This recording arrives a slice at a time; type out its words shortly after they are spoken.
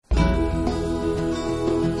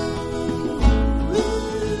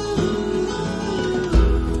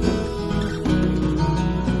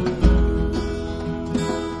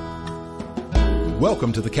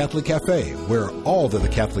Welcome to the Catholic Cafe, where all that the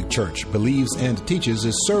Catholic Church believes and teaches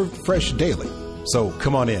is served fresh daily. So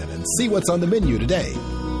come on in and see what's on the menu today.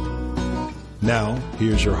 Now,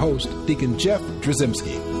 here's your host, Deacon Jeff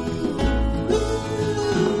Drzymski.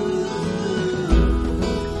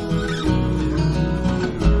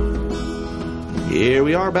 Here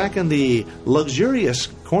we are back in the luxurious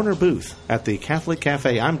corner booth at the Catholic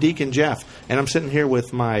Cafe. I'm Deacon Jeff, and I'm sitting here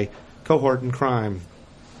with my cohort in crime,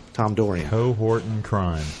 Tom Dorian. Cohort in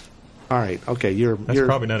crime. All right, okay, That's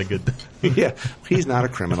probably not a good thing. Yeah, he's not a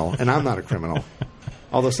criminal, and I'm not a criminal.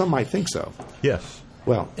 Although some might think so. Yes.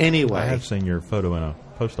 Well, anyway. I have seen your photo in a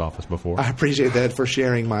post office before. I appreciate that for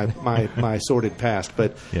sharing my sordid past.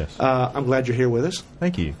 But yes. I'm glad you're here with us.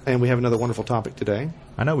 Thank you. And we have another wonderful topic today.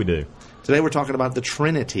 I know we do. Today we're talking about the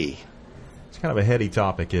Trinity. It's kind of a heady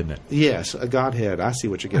topic, isn't it? Yes, a Godhead. I see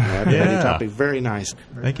what you're getting at. Yeah. Heady topic. Very nice.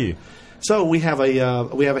 Thank you. So we have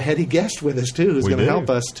a heady guest with us too, who's going to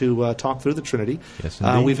help us to talk through the Trinity. Yes,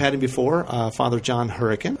 indeed. We've had him before, Father John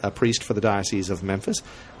Hourican, a priest for the Diocese of Memphis.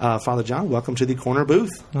 Father John, welcome to the corner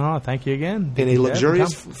booth. Oh, thank you again. In a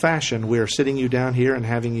luxurious fashion, we're sitting you down here and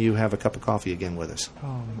having you have a cup of coffee again with us.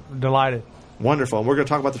 Oh, delighted. Wonderful. And we're going to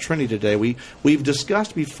talk about the Trinity today. We've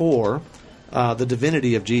discussed before the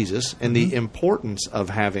divinity of Jesus and the importance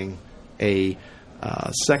of having a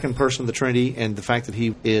second person of the Trinity and the fact that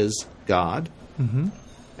he is God. Mm-hmm.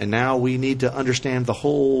 And now we need to understand the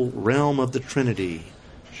whole realm of the Trinity.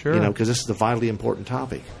 Sure. Because this is a vitally important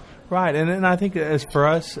topic. Right. And I think as for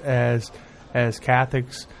us as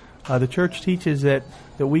Catholics, the Church teaches that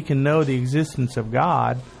we can know the existence of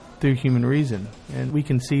God through human reason. And we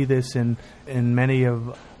can see this in many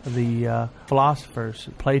of the philosophers.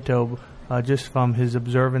 Plato, just from his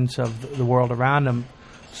observance of the world around him,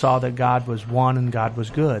 saw that God was one and God was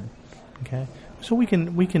good. Okay? So we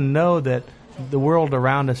can know that the world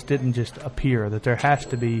around us didn't just appear, that there has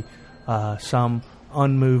to be some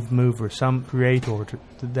unmoved mover, some creator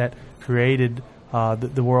that created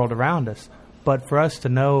the world around us. But for us to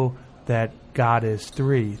know that God is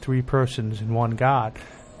three persons in one God,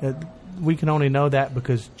 we can only know that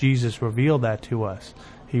because Jesus revealed that to us.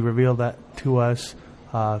 He revealed that to us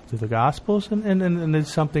through the Gospels, and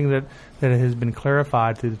it's something that has been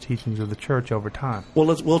clarified through the teachings of the Church over time.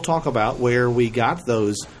 Well, we'll talk about where we got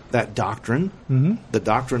that doctrine, the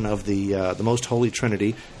doctrine of the Most Holy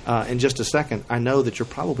Trinity, in just a second. I know that you're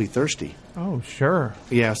probably thirsty. Oh, sure.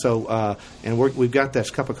 Yeah. So, and we've got this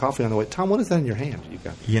cup of coffee on the way. Tom, what is that in your hand? You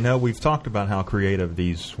got? We've talked about how creative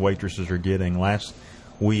these waitresses are getting. Last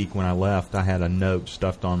week when I left, I had a note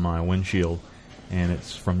stuffed on my windshield. And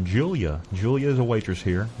it's from Julia. Julia is a waitress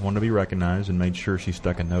here. Wanted to be recognized and made sure she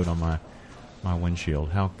stuck a note on my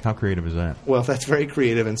windshield. How creative is that? Well, that's very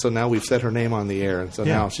creative. And so now we've set her name on the air. And so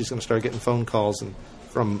now she's going to start getting phone calls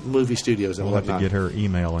from movie studios and whatnot. We'll have to get her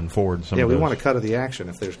email and forward some of those. Yeah, we want a cut of the action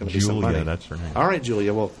if there's going to be some money. Julia, that's her name. All right,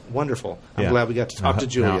 Julia. Well, wonderful. I'm glad we got to talk to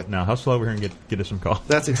Julia. Now hustle over here and get us some calls.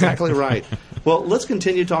 That's exactly right. Well, let's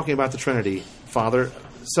continue talking about the Trinity, Father.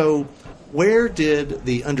 So where did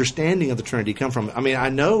the understanding of the Trinity come from? I mean, I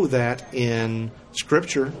know that in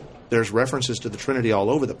Scripture there's references to the Trinity all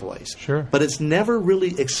over the place. Sure. But it's never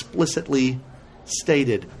really explicitly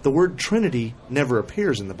stated. The word Trinity never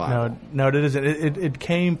appears in the Bible. No, it isn't. It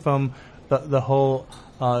came from the whole,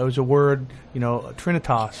 it was a word,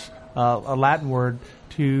 trinitas, a Latin word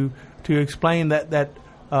to explain that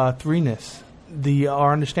threeness.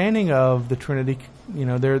 Our understanding of the Trinity,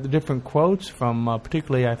 there are the different quotes from,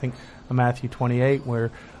 particularly, I think, Matthew 28,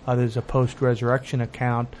 where there's a post-resurrection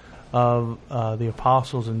account of the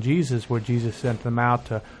apostles and Jesus, where Jesus sent them out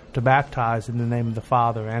to baptize in the name of the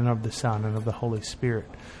Father and of the Son and of the Holy Spirit.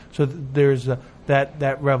 So there's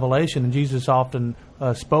that revelation, and Jesus often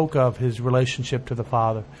spoke of his relationship to the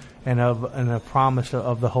Father and a promise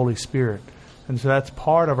of the Holy Spirit. And so that's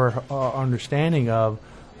part of our understanding of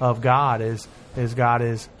God is God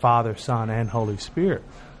is Father, Son, and Holy Spirit.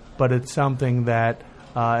 But it's something that,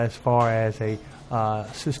 as far as a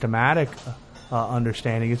systematic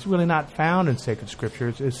understanding, it's really not found in sacred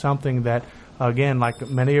Scripture. It's something that, again, like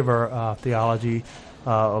many of our theology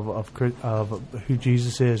of who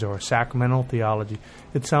Jesus is, or sacramental theology,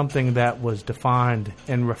 it's something that was defined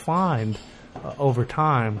and refined over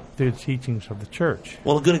time through the teachings of the Church.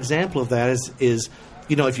 Well, a good example of that is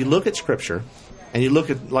if you look at Scripture and you look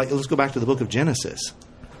at, let's go back to the book of Genesis,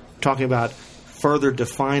 talking about further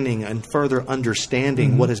defining and further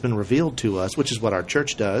understanding what has been revealed to us, which is what our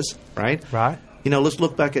church does, right? Right. Let's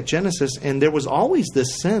look back at Genesis, and there was always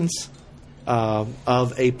this sense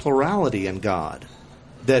of a plurality in God,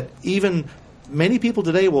 that even many people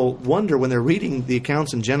today will wonder when they're reading the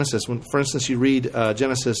accounts in Genesis. When, for instance, you read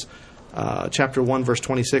Genesis chapter 1, verse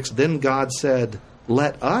 26, then God said,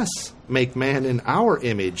 let us make man in our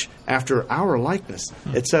image, after our likeness,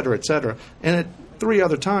 etc., etc. And at two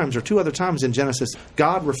other times in Genesis,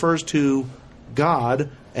 God refers to God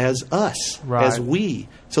as us, as we.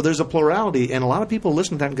 So there's a plurality, and a lot of people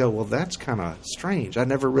listen to that and go, well, that's kind of strange. I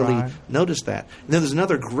never really noticed that. And then there's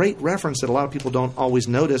another great reference that a lot of people don't always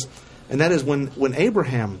notice, and that is when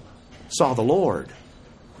Abraham saw the Lord.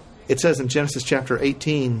 It says in Genesis chapter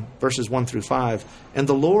 18, verses 1 through 5, and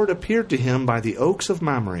the Lord appeared to him by the oaks of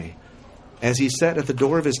Mamre, as he sat at the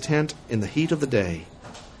door of his tent in the heat of the day.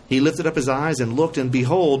 He lifted up his eyes and looked, and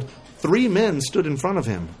behold, 3 men stood in front of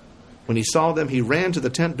him. When he saw them, he ran to the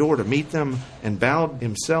tent door to meet them, and bowed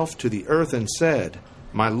himself to the earth and said,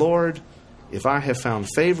 my Lord, if I have found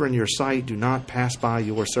favor in your sight, do not pass by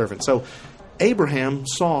your servant. So Abraham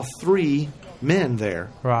saw 3 men there,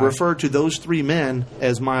 referred to those 3 men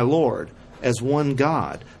as my Lord, as one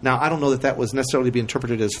God. Now, I don't know that was necessarily to be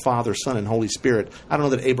interpreted as Father, Son, and Holy Spirit. I don't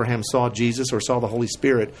know that Abraham saw Jesus or saw the Holy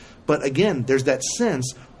Spirit. But again, there's that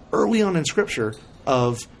sense early on in Scripture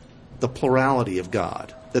of the plurality of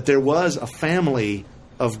God, that there was a family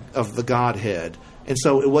of the Godhead. And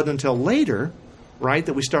so it wasn't until later, right,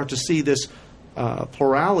 that we start to see this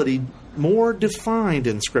plurality more defined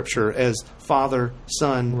in Scripture as Father,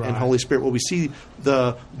 Son, and Holy Spirit, where we see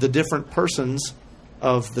the different persons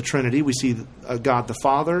of the Trinity. We see God the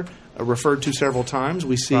Father referred to several times.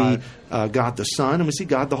 We see God the Son, and we see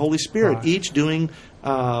God the Holy Spirit, each doing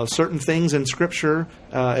certain things in Scripture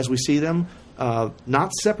as we see them,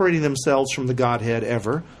 not separating themselves from the Godhead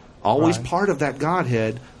ever, always part of that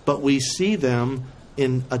Godhead, but we see them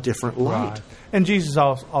in a different light. And Jesus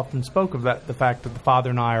often spoke of that, the fact that the Father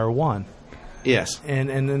and I are one. Yes. And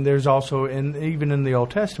then there's also, even in the Old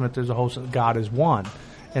Testament, there's a whole God is one.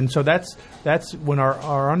 And so that's when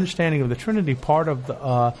our understanding of the Trinity, part of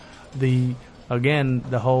the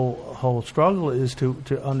whole struggle is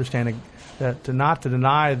to understand that not to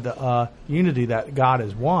deny the unity, that God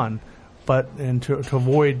is one, but to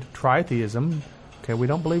avoid tritheism. Okay, we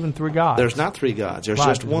don't believe in 3 gods. There's not 3 gods. There's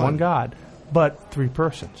just one. One God, but 3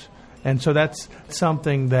 persons. And so that's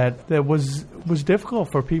something that was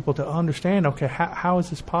difficult for people to understand. Okay, how is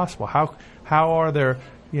this possible? How are there,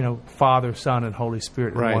 Father, Son, and Holy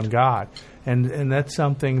Spirit in one God? And that's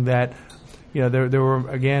something that, there were,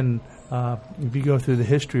 again, if you go through the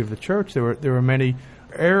history of the church, there were many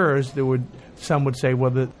errors that some would say,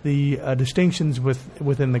 well, the distinctions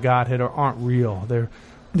within the Godhead aren't real.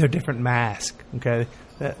 They're different masks. Okay.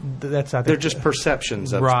 That's I think they're just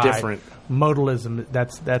perceptions of different modalism.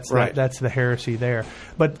 That's the heresy there.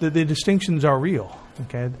 But the distinctions are real,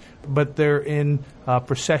 okay. But they're in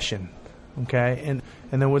procession, okay. And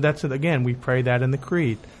then that's it again. We pray that in the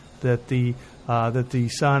creed that the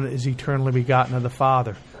Son is eternally begotten of the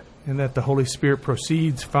Father, and that the Holy Spirit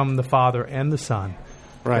proceeds from the Father and the Son.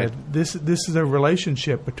 Right. Okay? This is a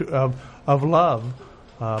relationship of love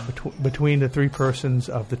between the 3 persons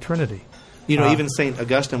of the Trinity. Even St.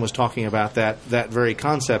 Augustine was talking about that very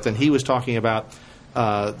concept, and he was talking about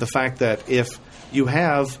the fact that if you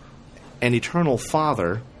have an eternal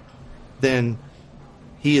Father, then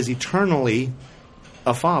he is eternally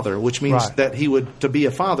a Father, which means that to be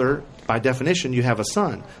a Father, by definition, you have a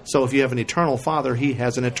Son. So if you have an eternal Father, he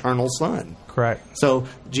has an eternal Son. Correct. So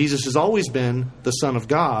Jesus has always been the Son of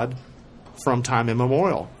God from time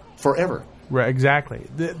immemorial, forever. Right, exactly.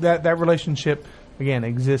 That relationship, again,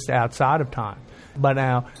 exists outside of time. But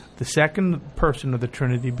now, the second person of the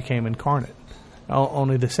Trinity became incarnate.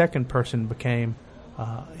 Only the second person became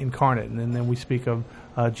incarnate. And then we speak of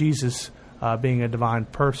Jesus being a divine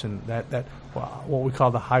person, that what we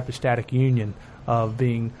call the hypostatic union of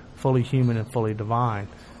being fully human and fully divine.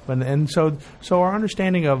 And so our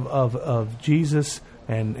understanding of Jesus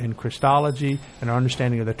and Christology and our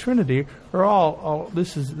understanding of the Trinity are all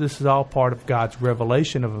this is all part of God's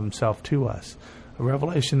revelation of Himself to us, a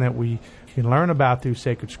revelation that we can learn about through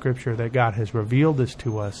sacred Scripture, that God has revealed this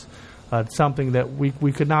to us. It's something that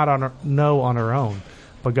we could not know on our own,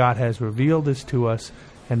 but God has revealed this to us,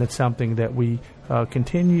 and it's something that we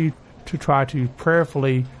continue to try to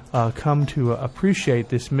prayerfully come to appreciate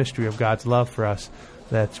this mystery of God's love for us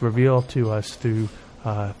that's revealed to us through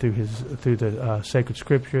the sacred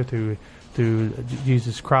Scripture, through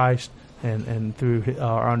Jesus Christ, and through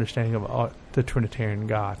our understanding of the Trinitarian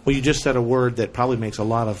God. Well, you just said a word that probably makes a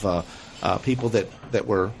lot of people that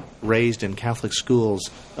were raised in Catholic schools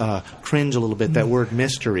cringe a little bit. That word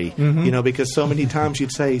mystery, because so many times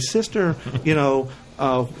you'd say, "Sister,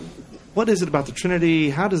 what is it about the Trinity?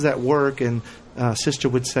 How does that work?" And sister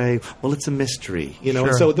would say, "Well, it's a mystery," you know. Sure.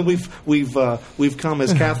 And so then we've come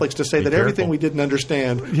as Catholics to say that everything we didn't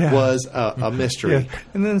understand was a mystery. Yeah.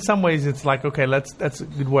 And then in some ways, it's like, okay, that's a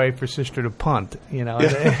good way for sister to punt, you know.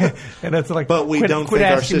 And that's like, but we don't think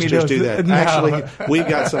our sisters do that. No. Actually,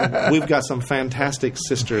 we've got some fantastic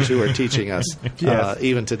sisters who are teaching us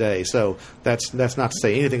even today. So that's not to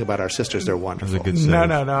say anything about our sisters; they're wonderful. That's a good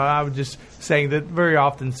No. I was just saying that very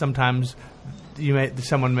often, sometimes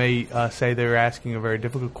someone may say they're asking a very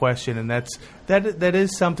difficult question, and that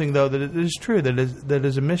is something, though, that is true, that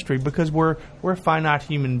is a mystery, because we're finite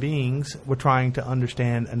human beings. We're trying to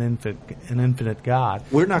understand an infinite God.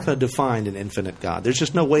 We're not going to define an infinite God. There's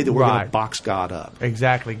just no way that we're going to box God up.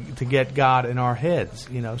 Exactly, to get God in our heads,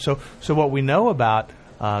 you know. So what we know about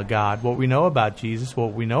God, what we know about Jesus,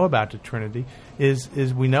 what we know about the Trinity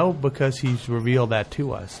is we know because He's revealed that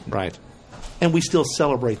to us. Right. And we still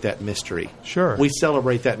celebrate that mystery. Sure. We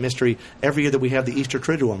celebrate that mystery every year that we have the Easter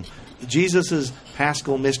Triduum. Jesus'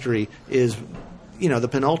 Paschal mystery is, the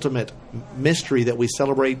penultimate mystery that we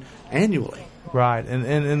celebrate annually. Right.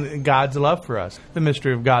 And God's love for us, the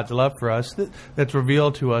mystery of God's love for us that's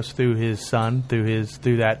revealed to us through His Son, through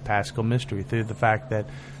that Paschal mystery, through the fact that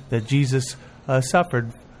Jesus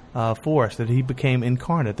suffered for us, that He became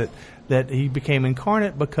incarnate, that He became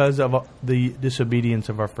incarnate because of the disobedience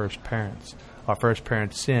of our first parents. Our first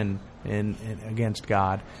parents' sin against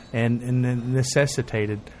God, and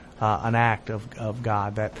necessitated an act of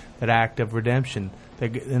God, that act of redemption,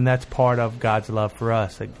 and that's part of God's love for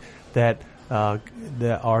us. That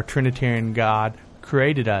our Trinitarian God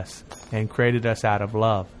created us and created us out of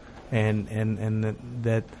love, and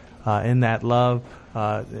that in that love,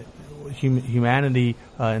 humanity,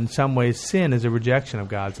 in some ways, sin is a rejection of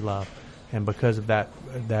God's love, and because of that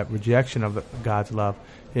rejection of God's love,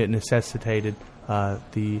 it necessitated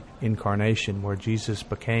the incarnation, where Jesus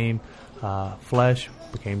became flesh,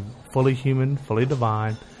 became fully human, fully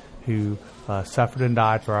divine, who suffered and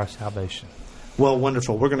died for our salvation. Well,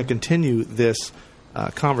 wonderful. We're going to continue this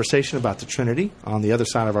conversation about the Trinity on the other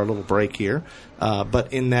side of our little break here.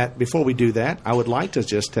 But before we do that, I would like to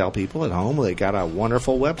just tell people at home they got a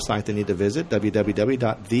wonderful website they need to visit,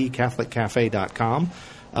 www.thecatholiccafe.com.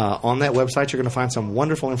 On that website, you're going to find some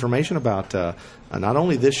wonderful information about not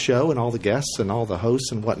only this show and all the guests and all the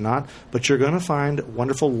hosts and whatnot, but you're going to find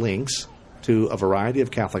wonderful links to a variety of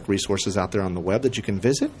Catholic resources out there on the web that you can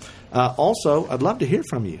visit. Also, I'd love to hear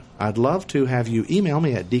from you. I'd love to have you email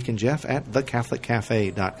me at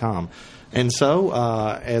deaconjeff@thecatholiccafe.com. And so,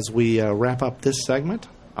 as we wrap up this segment,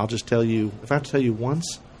 I'll just tell you, if I have to tell you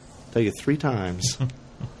once, I'll tell you 3 times,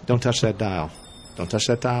 don't touch that dial. Don't touch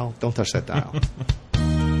that dial. Don't touch that dial.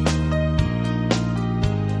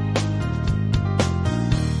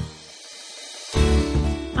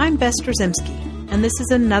 I'm Bess Drzymski, and this is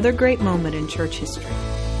another great moment in church history.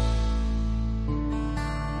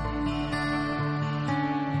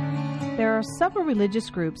 There are several religious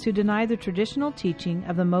groups who deny the traditional teaching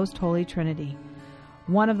of the Most Holy Trinity.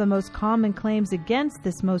 One of the most common claims against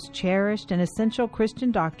this most cherished and essential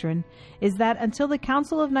Christian doctrine is that until the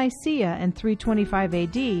Council of Nicaea in 325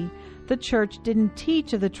 AD, the Church didn't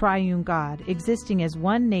teach of the triune God existing as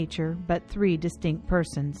one nature but 3 distinct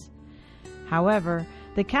persons. However,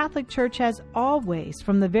 the Catholic Church has always,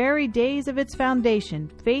 from the very days of its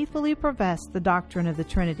foundation, faithfully professed the doctrine of the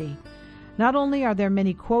Trinity. Not only are there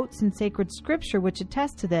many quotes in sacred scripture which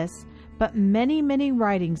attest to this, but many, many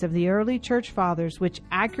writings of the early church fathers which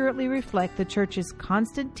accurately reflect the Church's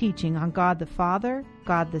constant teaching on God the Father,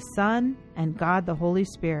 God the Son, and God the Holy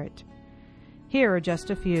Spirit. Here are just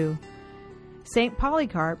a few. St.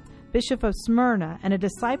 Polycarp, Bishop of Smyrna and a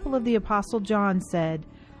disciple of the Apostle John, said,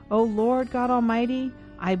 "O Lord God Almighty,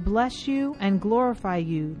 I bless you and glorify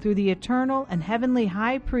you through the eternal and heavenly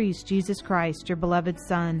High Priest Jesus Christ, your beloved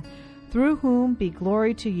Son, through whom be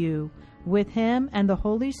glory to you, with him and the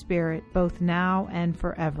Holy Spirit, both now and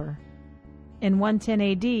forever." In 110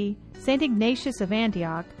 AD, St. Ignatius of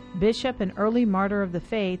Antioch, bishop and early martyr of the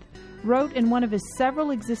faith, wrote in one of his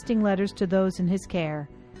several existing letters to those in his care,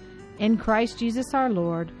 "In Christ Jesus our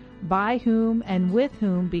Lord, by whom and with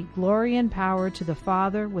whom be glory and power to the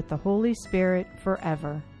Father with the Holy Spirit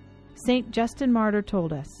forever." St. Justin Martyr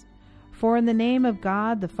told us, "For in the name of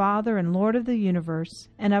God the Father and Lord of the universe,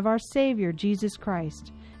 and of our Savior Jesus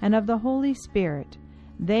Christ, and of the Holy Spirit,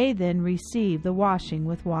 they then receive the washing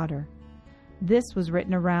with water." This was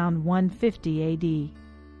written around 150 AD.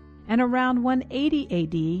 And around 180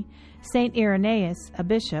 AD, St. Irenaeus, a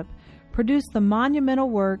bishop, produced the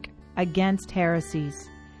monumental work Against Heresies.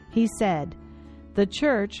 He said, "The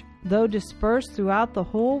Church, though dispersed throughout the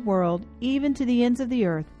whole world, even to the ends of the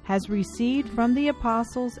earth, has received from the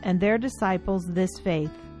apostles and their disciples this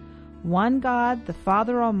faith. One God, the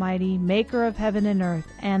Father Almighty, maker of heaven and earth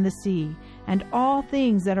and the sea, and all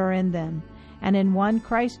things that are in them, and in one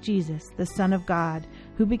Christ Jesus, the Son of God,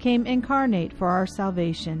 who became incarnate for our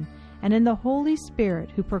salvation, and in the Holy Spirit,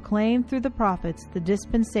 who proclaimed through the prophets the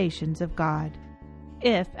dispensations of God.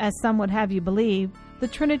 If, as some would have you believe, the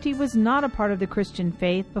Trinity was not a part of the Christian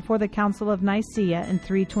faith before the Council of Nicaea in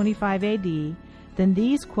 325 AD, then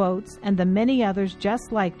these quotes and the many others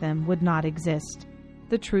just like them would not exist.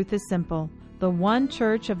 The truth is simple. The one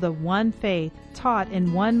church of the one faith, taught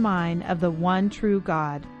in one mind of the one true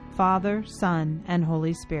God, Father, Son, and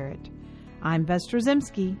Holy Spirit. I'm Ves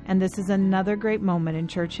Drzymski, and this is another great moment in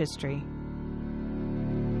church history.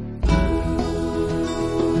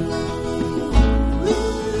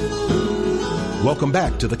 Welcome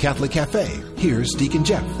back to the Catholic Cafe. Here's Deacon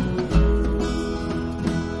Jeff.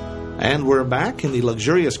 And we're back in the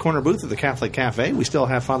luxurious corner booth of the Catholic Cafe. We still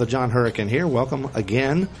have Father John Hourican here. Welcome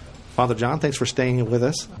again. Father John, thanks for staying with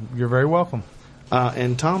us. You're very welcome.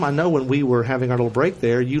 And Tom, I know when we were having our little break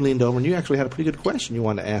there, you leaned over and you actually had a pretty good question you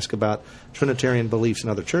wanted to ask about Trinitarian beliefs in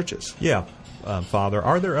other churches. Yeah. Father,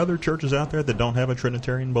 are there other churches out there that don't have a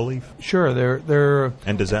Trinitarian belief? Sure. There.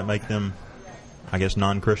 And does that make them, I guess,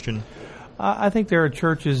 non-Christian? I think there are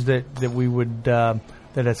churches that we would, that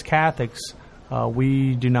as Catholics,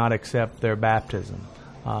 we do not accept their baptism.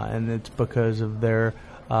 And it's because of their,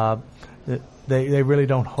 they really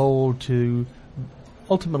don't hold to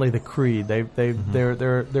ultimately the creed. There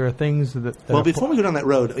are things that well, before we go down that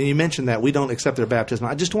road, and you mentioned that we don't accept their baptism,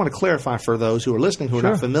 I just want to clarify for those who are listening who are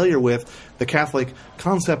not familiar with the Catholic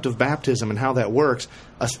concept of baptism and how that works.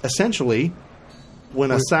 Essentially, when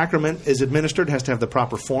a sacrament is administered, it has to have the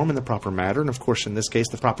proper form and the proper matter. And, of course, in this case,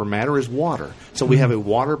 the proper matter is water. So we have a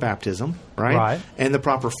water baptism, right? And the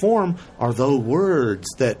proper form are those words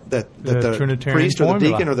that the priest or the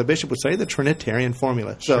deacon or the bishop would say, the Trinitarian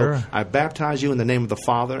formula. So I baptize you in the name of the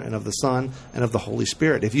Father and of the Son and of the Holy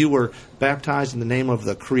Spirit. If you were baptized in the name of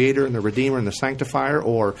the Creator and the Redeemer and the Sanctifier,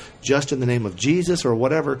 or just in the name of Jesus or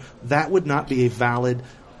whatever, that would not be a valid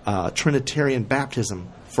Trinitarian baptism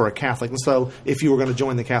for a Catholic. And so if you were going to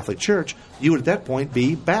join the Catholic Church, you would at that point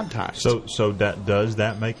be baptized. So does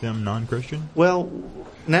that make them non-Christian? Well,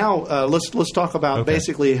 now let's talk about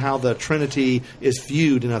basically how the Trinity is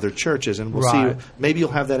viewed in other churches, and we'll see. Maybe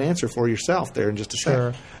you'll have that answer for yourself there in just a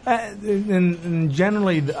second. And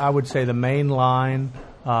generally, I would say the mainline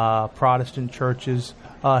Protestant churches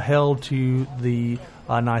held to the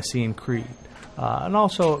Nicene Creed, and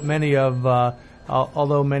also many of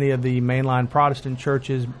although many of the mainline Protestant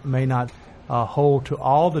churches may not hold to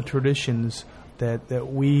all the traditions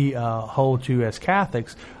that we hold to as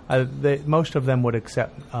Catholics, most of them would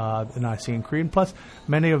accept the Nicene Creed. Plus,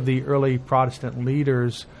 many of the early Protestant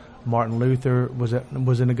leaders, Martin Luther was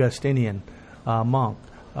an Augustinian monk,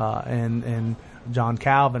 and John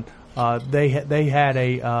Calvin. They had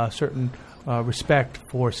a certain respect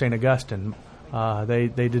for St. Augustine.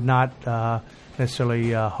 They did not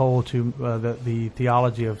necessarily hold to the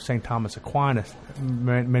theology of St. Thomas Aquinas.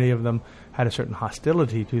 Many of them had a certain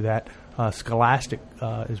hostility to that. Scholastic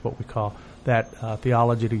is what we call that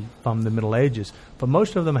theology from the Middle Ages. But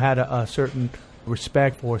most of them had a certain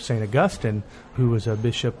respect for St. Augustine, who was a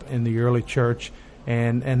bishop in the early church,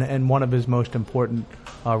 and one of his most important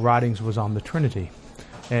writings was on the Trinity.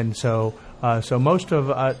 And so most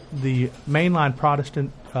of the mainline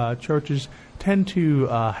Protestant churches tend to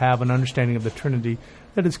have an understanding of the Trinity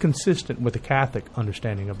that is consistent with the Catholic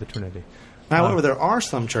understanding of the Trinity. However, there are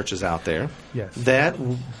some churches out there that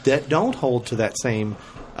don't hold to that same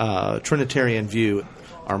Trinitarian view.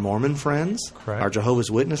 Our Mormon friends, our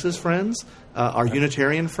Jehovah's Witnesses friends, our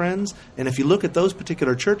Unitarian friends, and if you look at those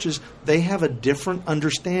particular churches, they have a different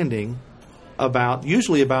understanding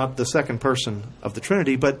usually about the second person of the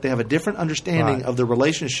Trinity, but they have a different understanding of the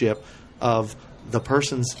relationship of the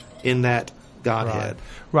persons in that Godhead.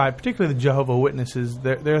 Right. Particularly the Jehovah's Witnesses,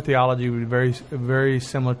 their theology would be very, very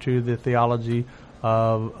similar to the theology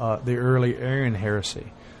of the early Arian heresy.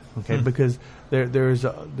 Because there's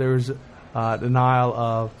denial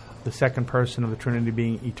of the second person of the Trinity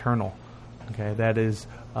being eternal. That is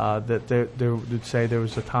that they would say there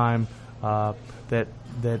was a time that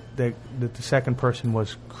the second person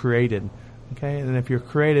was created. And if you're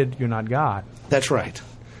created, you're not God. That's right.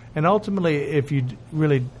 And ultimately, if you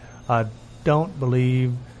really don't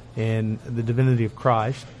believe in the divinity of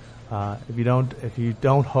Christ, if you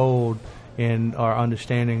don't hold in our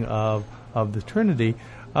understanding of the Trinity,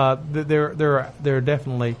 there are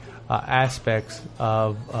definitely aspects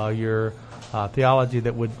of your theology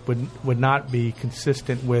that would not be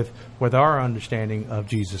consistent with our understanding of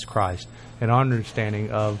Jesus Christ and our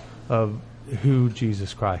understanding of who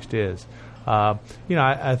Jesus Christ is.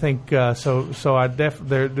 I think so.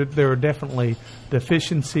 There are definitely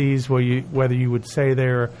deficiencies whether you would say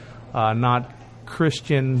they're not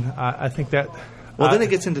Christian. I think that. Well, then it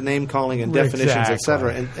gets into name calling and definitions,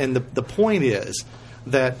 exactly. etc. And the point is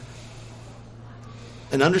that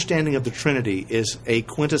an understanding of the Trinity is a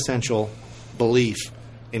quintessential belief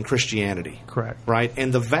in Christianity. Correct. Right?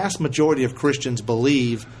 And the vast majority of Christians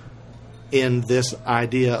believe in this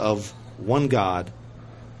idea of one God,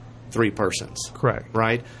 three persons. Correct.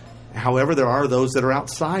 Right? However, there are those that are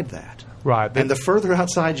outside that. Right. And the further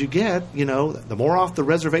outside you get, the more off the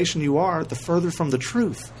reservation you are, the further from the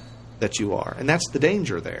truth that you are. And that's the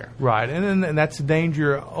danger there. Right. And that's the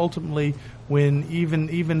danger ultimately when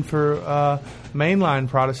even for mainline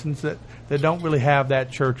Protestants that don't really have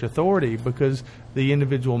that church authority, because the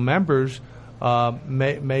individual members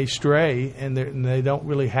may stray and they don't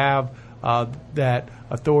really have that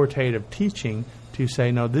authoritative teaching to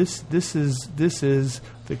say, no, this is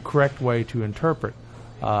the correct way to interpret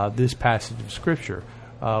this passage of Scripture.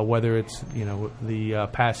 Whether it's the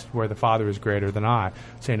passage where the Father is greater than I.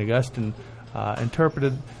 St. Augustine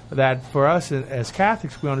interpreted that for us as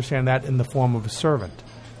Catholics. We understand that in the form of a servant,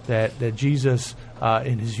 that Jesus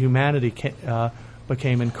in his humanity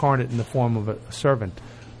became incarnate in the form of a servant.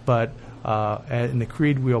 But in the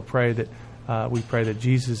Creed we pray that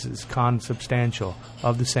Jesus is consubstantial,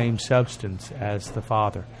 of the same substance as the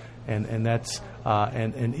Father, and that's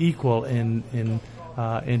and equal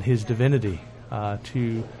in his divinity.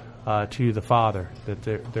 To the Father, that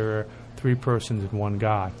there are three persons in one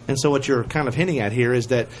God. And so what you're kind of hinting at here is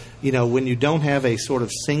that, when you don't have a sort of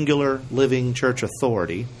singular living church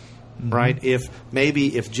authority, right,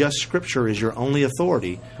 if just Scripture is your only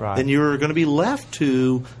authority, right, then you're going to be left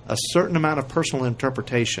to a certain amount of personal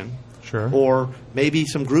interpretation. Sure. Or maybe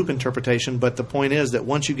some group interpretation, but the point is that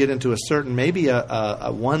once you get into a certain, maybe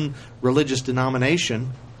a one religious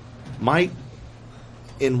denomination might,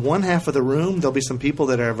 in one half of the room, there'll be some people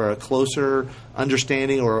that have a closer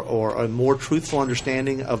understanding or a more truthful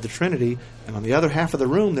understanding of the Trinity. And on the other half of the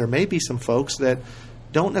room, there may be some folks that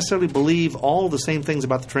don't necessarily believe all the same things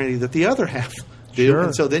about the Trinity that the other half do. Sure.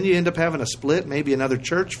 And so then you end up having a split, maybe another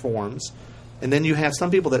church forms. And then you have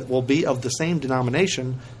some people that will be of the same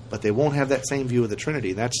denomination, but they won't have that same view of the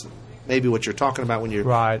Trinity. That's maybe what you're talking about when you're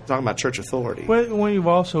talking about church authority. Well, when you've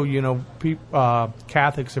also,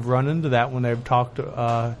 Catholics have run into that when they've talked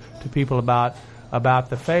to people about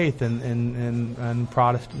the faith and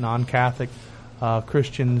Protestant, non-Catholic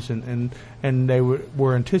Christians, and they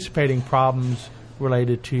were anticipating problems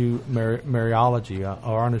related to Mariology,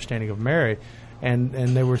 our understanding of Mary, and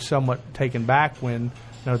they were somewhat taken back when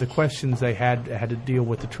the questions they had to deal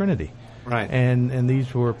with the Trinity. Right. And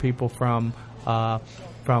these were people from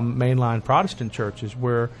mainline Protestant churches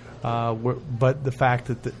but the fact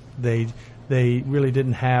that they really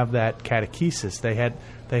didn't have that catechesis. They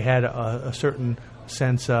had a certain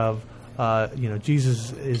sense of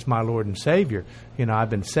Jesus is my Lord and Savior.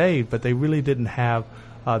 I've been saved, but they really didn't have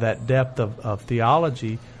that depth of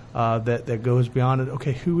theology that goes beyond it.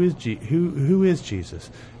 Okay, who is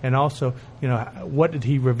Jesus, and also what did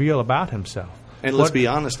he reveal about himself? And let's be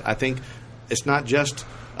honest, I think it's not just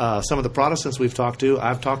some of the Protestants we've talked to.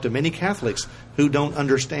 I've talked to many Catholics who don't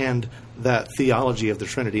understand that theology of the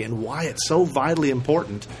Trinity and why it's so vitally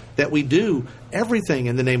important that we do everything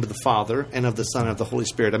in the name of the Father and of the Son and of the Holy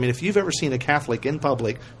Spirit. I mean, if you've ever seen a Catholic in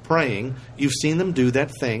public praying, you've seen them do that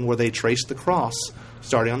thing where they trace the cross,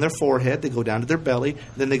 starting on their forehead, they go down to their belly,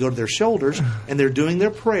 then they go to their shoulders, and they're doing their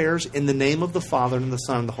prayers in the name of the Father and the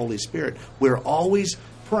Son and the Holy Spirit. We're always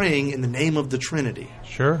praying in the name of the Trinity.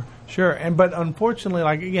 Sure. But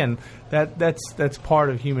unfortunately, that's part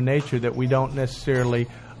of human nature, that we don't necessarily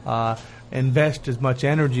invest as much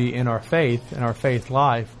energy in our faith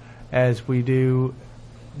life, as we do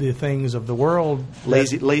the things of the world.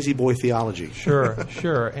 Lazy boy theology.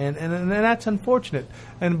 Sure, and that's unfortunate.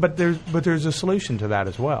 But there's a solution to that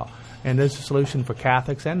as well, and there's a solution for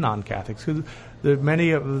Catholics and non-Catholics. Because many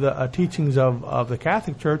of the teachings of the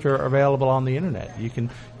Catholic Church are available on the internet. You can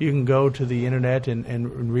go to the internet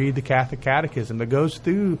and read the Catholic Catechism that goes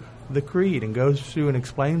through the Creed and goes through and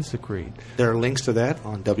explains the Creed. There are links to that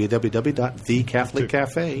on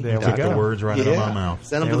www.thecatholiccafe. There we Took go. the words right out of my mouth.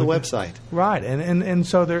 Send them to the website. Right, and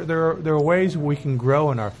so there are ways we can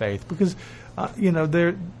grow in our faith, because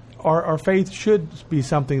our faith should be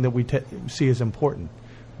something that we see as important.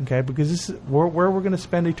 Okay, because this is where we're going to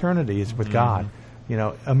spend eternity is with God,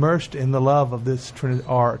 immersed in the love of this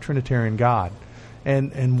our Trinitarian God,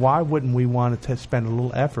 And why wouldn't we want to spend a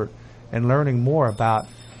little effort in learning more about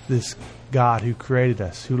this God who created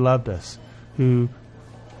us, who loved us, who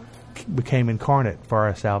became incarnate for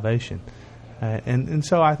our salvation? And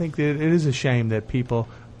so I think that it is a shame that people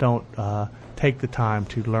don't take the time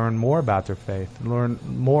to learn more about their faith, learn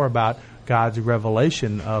more about God's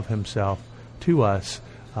revelation of Himself to us,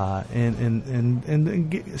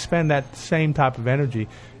 and spend that same type of energy.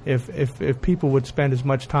 If people would spend as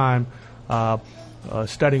much time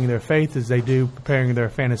studying their faith as they do preparing their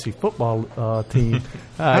fantasy football team.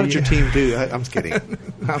 How did your team do? I'm just kidding.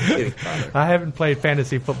 I'm kidding, Father. I haven't played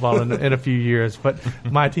fantasy football in a few years, but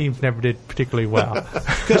my teams never did particularly well.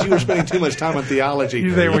 Because you were spending too much time on theology.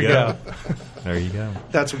 There we go. There you go.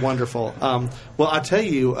 That's wonderful. Well, I tell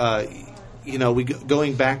you,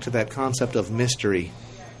 going back to that concept of mystery,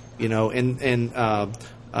 and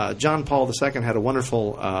John Paul II had a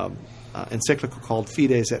wonderful encyclical called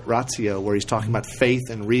Fides et Ratio, where he's talking about faith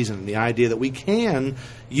and reason, the idea that we can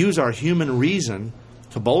use our human reason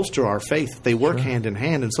to bolster our faith. They work hand in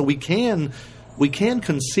hand, and so we can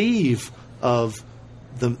conceive of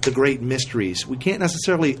the great mysteries. We can't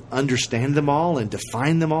necessarily understand them all and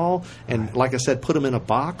define them all, and like I said, put them in a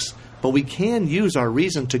box, but we can use our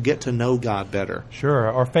reason to get to know God better.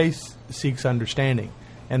 Sure. Our faith seeks understanding,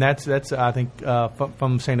 and that's I think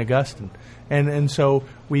from St. Augustine. And so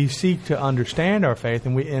we seek to understand our faith,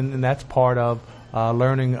 and that's part of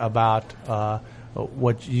learning about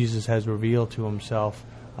what Jesus has revealed to Himself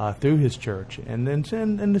through His church, and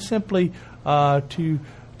to simply to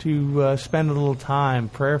spend a little time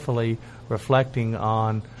prayerfully reflecting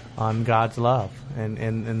on God's love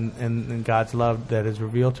and God's love that is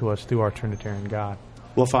revealed to us through our Trinitarian God.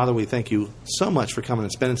 Well, Father, we thank you so much for coming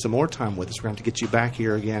and spending some more time with us. We're going to get you back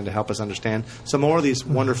here again to help us understand some more of these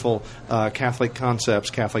wonderful Catholic concepts,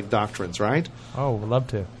 Catholic doctrines, right? Oh, we'd love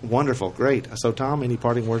to. Wonderful. Great. So, Tom, any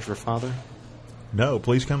parting words for Father? No,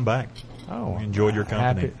 please come back. Oh, we enjoyed your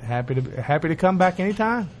company. Happy to come back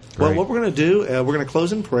anytime. Well, what we're going to do, we're going to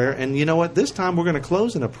close in prayer. And you know what? This time we're going to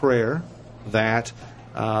close in a prayer that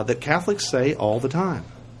Catholics say all the time.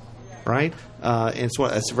 Right? And it's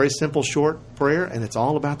a very simple, short prayer, and it's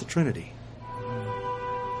all about the Trinity.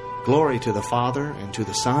 Glory to the Father, and to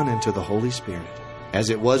the Son, and to the Holy Spirit, as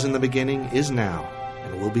it was in the beginning, is now,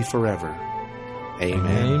 and will be forever.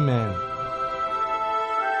 Amen. Amen.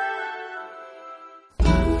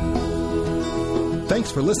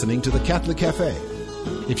 Thanks for listening to the Catholic Cafe.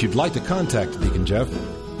 If you'd like to contact Deacon Jeff,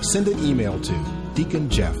 send an email to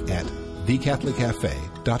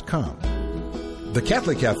deaconjeff@thecatholiccafe.com. The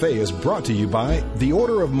Catholic Cafe is brought to you by the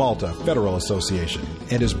Order of Malta Federal Association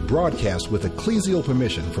and is broadcast with ecclesial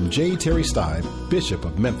permission from J. Terry Stive, Bishop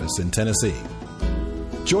of Memphis in Tennessee.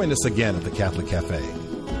 Join us again at the Catholic Cafe.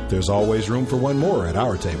 There's always room for one more at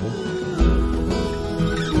our table.